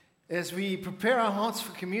As we prepare our hearts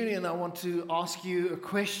for communion, I want to ask you a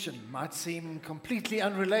question. Might seem completely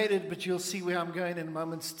unrelated, but you'll see where I'm going in a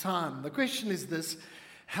moment's time. The question is this: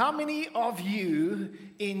 how many of you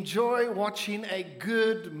enjoy watching a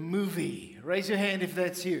good movie? Raise your hand if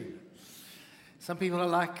that's you. Some people are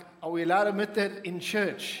like, are we allowed to admit that in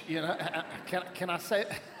church? You know, can I say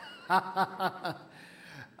it?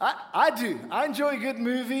 I do. I enjoy a good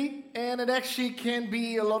movie, and it actually can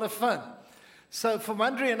be a lot of fun. So for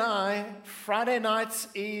Mundry and I, Friday nights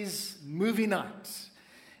is movie night.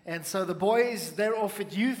 And so the boys, they're off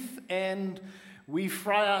at youth, and we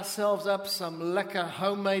fry ourselves up some lekker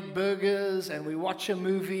homemade burgers, and we watch a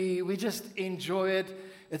movie. We just enjoy it.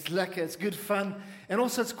 It's lekker, it's good fun, and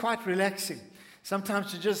also it's quite relaxing.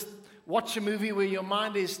 Sometimes to just watch a movie where your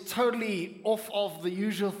mind is totally off of the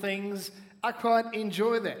usual things, I quite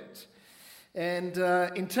enjoy that. And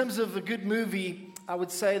in terms of a good movie, I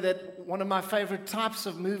would say that one of my favorite types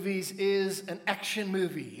of movies is an action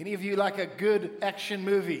movie. Any of you like a good action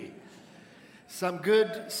movie? Some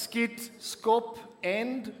good skit, skop,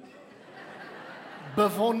 and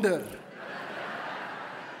bewonder.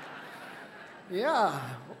 Yeah,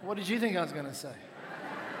 what did you think I was going to say?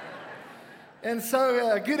 And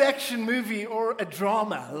so a good action movie or a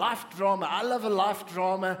drama, life drama. I love a life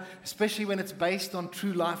drama, especially when it's based on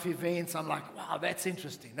true life events. I'm like, wow, that's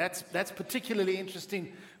interesting. That's particularly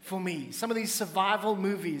interesting for me. Some of these survival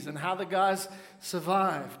movies and how the guys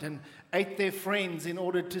survived and ate their friends in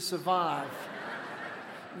order to survive.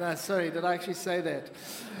 No, sorry, did I actually say that?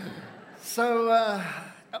 So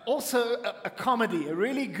also a comedy, a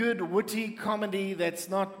really good witty comedy that's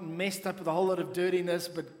not messed up with a whole lot of dirtiness,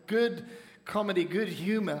 but good comedy, good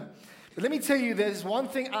humor. But let me tell you, there's one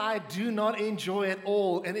thing I do not enjoy at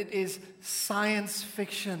all, and it is science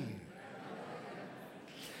fiction.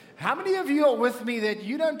 How many of you are with me that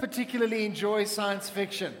you don't particularly enjoy science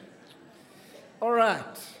fiction? All right.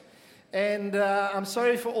 And I'm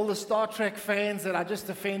sorry for all the Star Trek fans that I just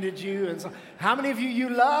offended you. And so, how many of you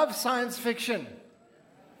love science fiction?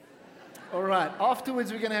 All right.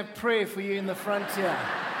 Afterwards, we're going to have prayer for you in the front here.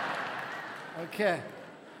 Okay.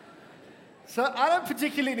 So I don't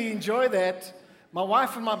particularly enjoy that. My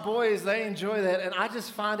wife and my boys, they enjoy that, and I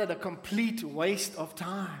just find it a complete waste of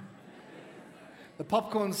time. The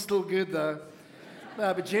popcorn's still good, though.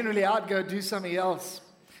 No, but generally, I'd go do something else.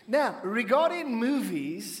 Now, regarding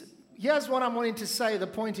movies, here's what I'm wanting to say, the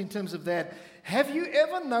point in terms of that. Have you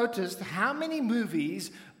ever noticed how many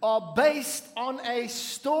movies are based on a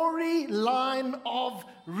storyline of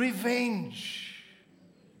revenge?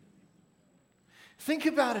 Think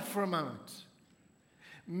about it for a moment.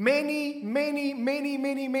 Many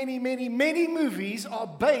movies are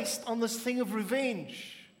based on this thing of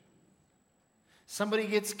revenge. Somebody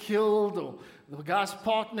gets killed, or the guy's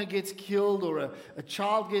partner gets killed, or a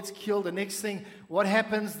child gets killed. The next thing, what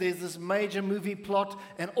happens? There's this major movie plot,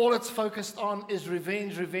 and all it's focused on is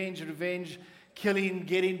revenge, killing,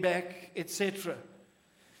 getting back, etc.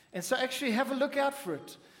 And so actually have a look out for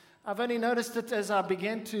it. I've only noticed it as I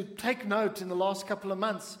began to take note in the last couple of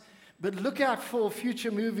months. But look out for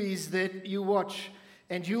future movies that you watch,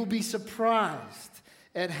 and you'll be surprised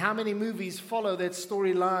at how many movies follow that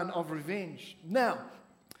storyline of revenge. Now,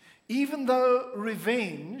 even though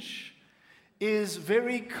revenge is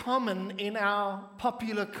very common in our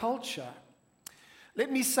popular culture,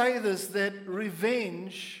 let me say this, that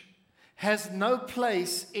revenge has no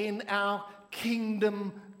place in our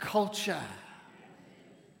kingdom culture.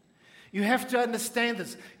 You have to understand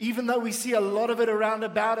this, even though we see a lot of it around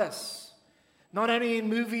about us, not only in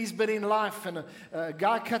movies but in life. And a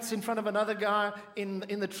guy cuts in front of another guy in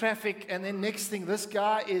the traffic, and then next thing, this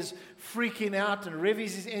guy is freaking out and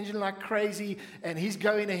revs his engine like crazy, and he's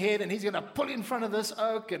going ahead, and he's going to pull in front of this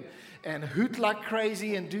oak and hoot like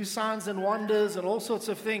crazy and do signs and wonders and all sorts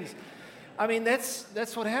of things. I mean,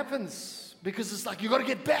 that's what happens, because it's like, you got to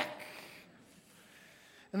get back.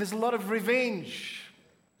 And there's a lot of revenge.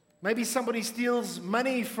 Maybe somebody steals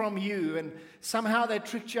money from you, and somehow they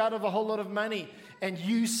tricked you out of a whole lot of money, and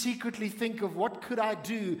you secretly think of, what could I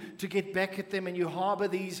do to get back at them, and you harbor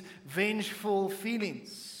these vengeful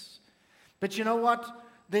feelings. But you know what?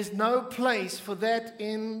 There's no place for that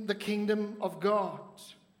in the kingdom of God.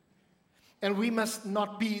 And we must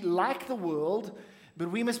not be like the world,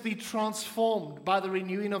 but we must be transformed by the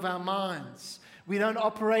renewing of our minds. We don't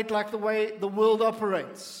operate like the way the world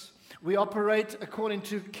operates. We operate according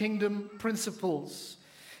to kingdom principles.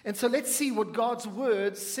 And so let's see what God's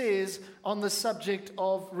word says on the subject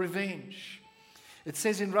of revenge. It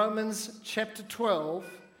says in Romans chapter 12,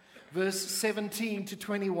 verse 17 to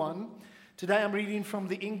 21. Today I'm reading from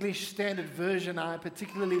the English Standard Version. I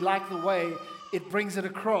particularly like the way it brings it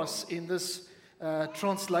across in this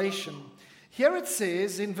translation. Here it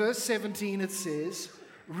says, in verse 17, it says,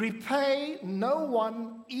 repay no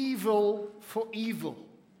one evil for evil,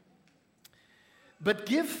 but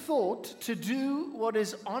give thought to do what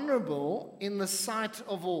is honorable in the sight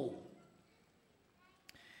of all.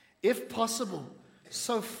 If possible,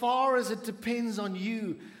 so far as it depends on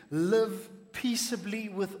you, live peaceably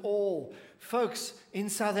with all. Folks, in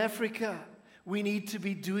South Africa, we need to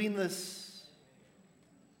be doing this.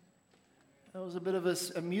 That was a bit of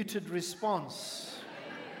a muted response.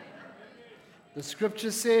 The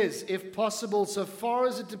scripture says, if possible, so far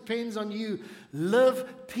as it depends on you,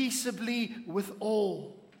 live peaceably with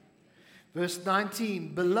all. Verse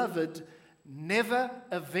 19, beloved, never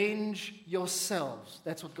avenge yourselves.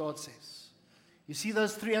 That's what God says. You see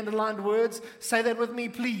those 3 underlined words? Say that with me,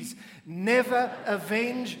 please. Never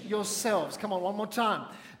avenge yourselves. Come on, one more time.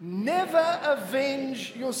 Never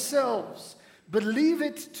avenge yourselves, but leave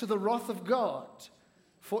it to the wrath of God.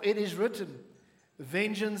 For it is written,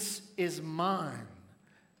 vengeance is mine.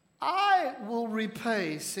 I will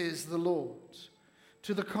repay, says the Lord.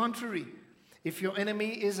 To the contrary, if your enemy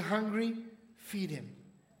is hungry, feed him.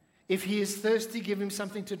 If he is thirsty, give him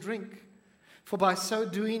something to drink. For by so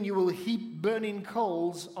doing, you will heap burning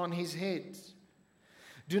coals on his head.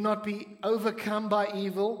 Do not be overcome by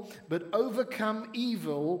evil, but overcome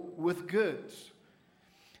evil with good.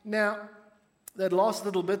 Now, that last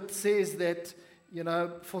little bit says that,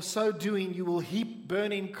 for so doing, you will heap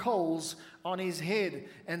burning coals on his head.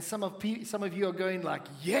 And some of you are going like,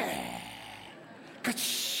 yeah,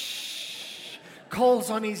 coals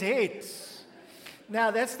on his head.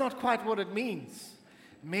 Now, that's not quite what it means.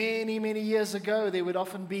 Many, many years ago, there would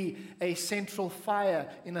often be a central fire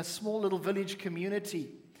in a small little village community.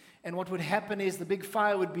 And what would happen is the big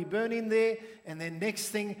fire would be burning there, and then next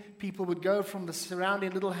thing, people would go from the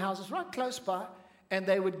surrounding little houses right close by, and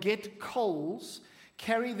they would get coals,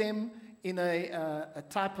 carry them in a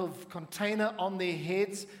type of container on their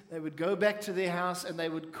heads. They would go back to their house, and they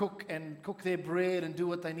would cook their bread and do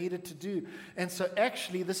what they needed to do. And so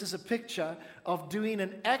actually, this is a picture of doing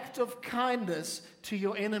an act of kindness to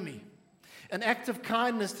your enemy. An act of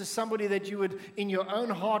kindness to somebody that you would, in your own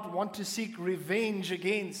heart, want to seek revenge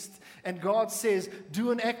against. And God says,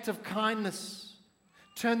 do an act of kindness.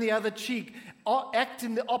 Turn the other cheek. Act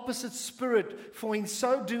in the opposite spirit. For in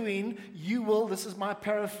so doing, you will, this is my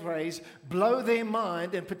paraphrase, blow their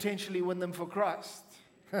mind and potentially win them for Christ.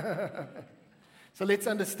 So let's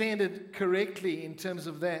understand it correctly in terms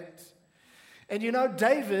of that. And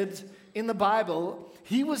David in the Bible,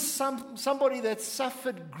 he was somebody that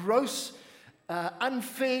suffered grossly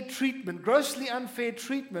unfair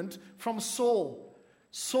treatment from Saul.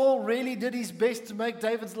 Saul really did his best to make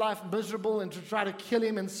David's life miserable and to try to kill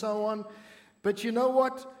him and so on. But you know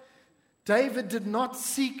what? David did not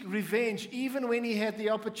seek revenge, even when he had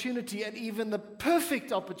the opportunity and even the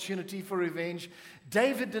perfect opportunity for revenge.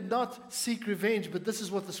 David did not seek revenge, but this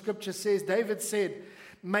is what the scripture says. David said,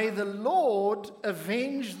 may the Lord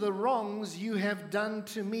avenge the wrongs you have done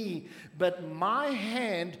to me, but my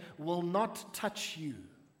hand will not touch you.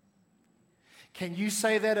 Can you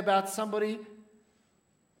say that about somebody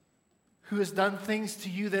who has done things to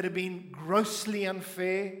you that have been grossly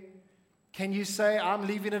unfair? Can you say, I'm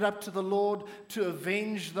leaving it up to the Lord to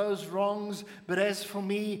avenge those wrongs, but as for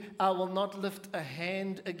me, I will not lift a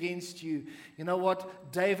hand against you? You know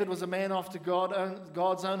what? David was a man after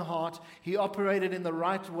God's own heart. He operated in the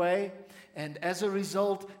right way, and as a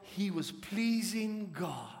result, he was pleasing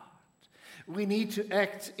God. We need to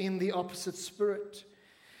act in the opposite spirit.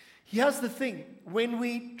 Here's the thing. When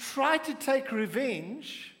we try to take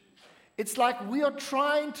revenge, it's like we are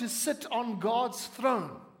trying to sit on God's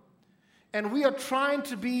throne. And we are trying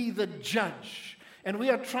to be the judge. And we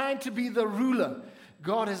are trying to be the ruler.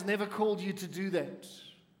 God has never called you to do that.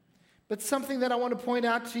 But something that I want to point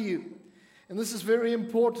out to you, and this is very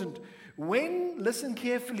important. Listen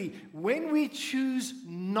carefully, when we choose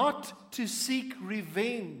not to seek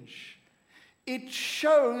revenge, it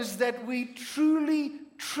shows that we truly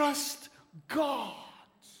trust God.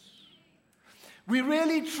 We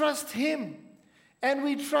really trust Him. And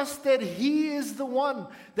we trust that He is the one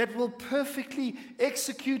that will perfectly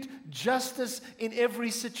execute justice in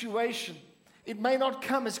every situation. It may not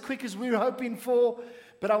come as quick as we're hoping for,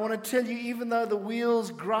 but I want to tell you, even though the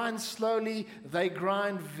wheels grind slowly, they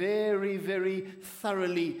grind very, very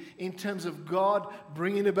thoroughly in terms of God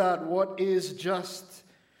bringing about what is just.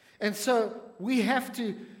 And so we have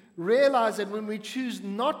to realize that when we choose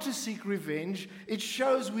not to seek revenge, it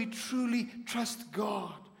shows we truly trust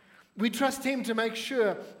God. We trust Him to make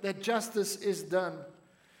sure that justice is done.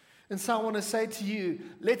 And so I want to say to you,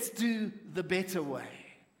 let's do the better way.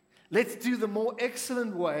 Let's do the more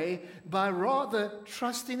excellent way by rather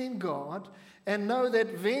trusting in God and know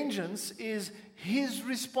that vengeance is His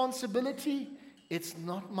responsibility. It's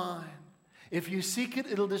not mine. If you seek it,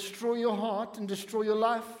 it'll destroy your heart and destroy your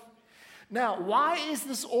life. Now, why is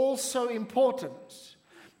this all so important?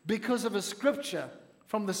 Because of a scripture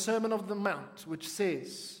from the Sermon on the Mount, which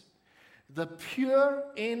says, "The pure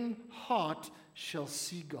in heart shall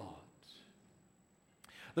see God."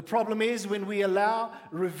 The problem is when we allow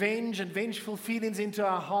revenge and vengeful feelings into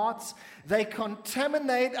our hearts, they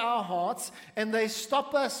contaminate our hearts and they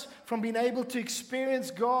stop us from being able to experience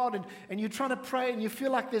God. And you're trying to pray and you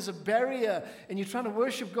feel like there's a barrier, and you're trying to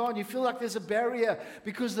worship God and you feel like there's a barrier,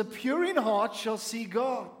 because the pure in heart shall see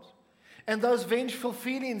God. And those vengeful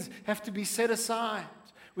feelings have to be set aside.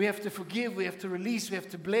 We have to forgive, we have to release, we have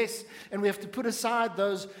to bless, and we have to put aside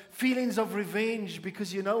those feelings of revenge,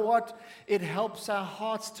 because you know what? It helps our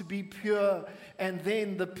hearts to be pure, and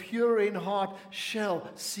then the pure in heart shall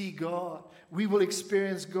see God. We will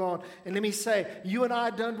experience God. And let me say, you and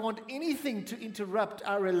I don't want anything to interrupt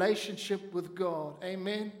our relationship with God.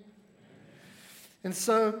 Amen? And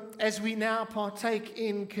so, as we now partake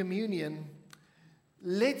in communion,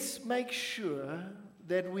 let's make sure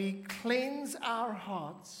that we cleanse our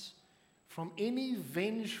hearts from any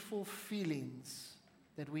vengeful feelings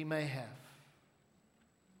that we may have.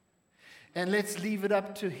 And let's leave it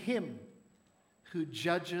up to Him who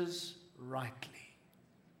judges rightly.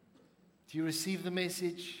 Do you receive the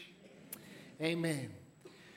message? Amen.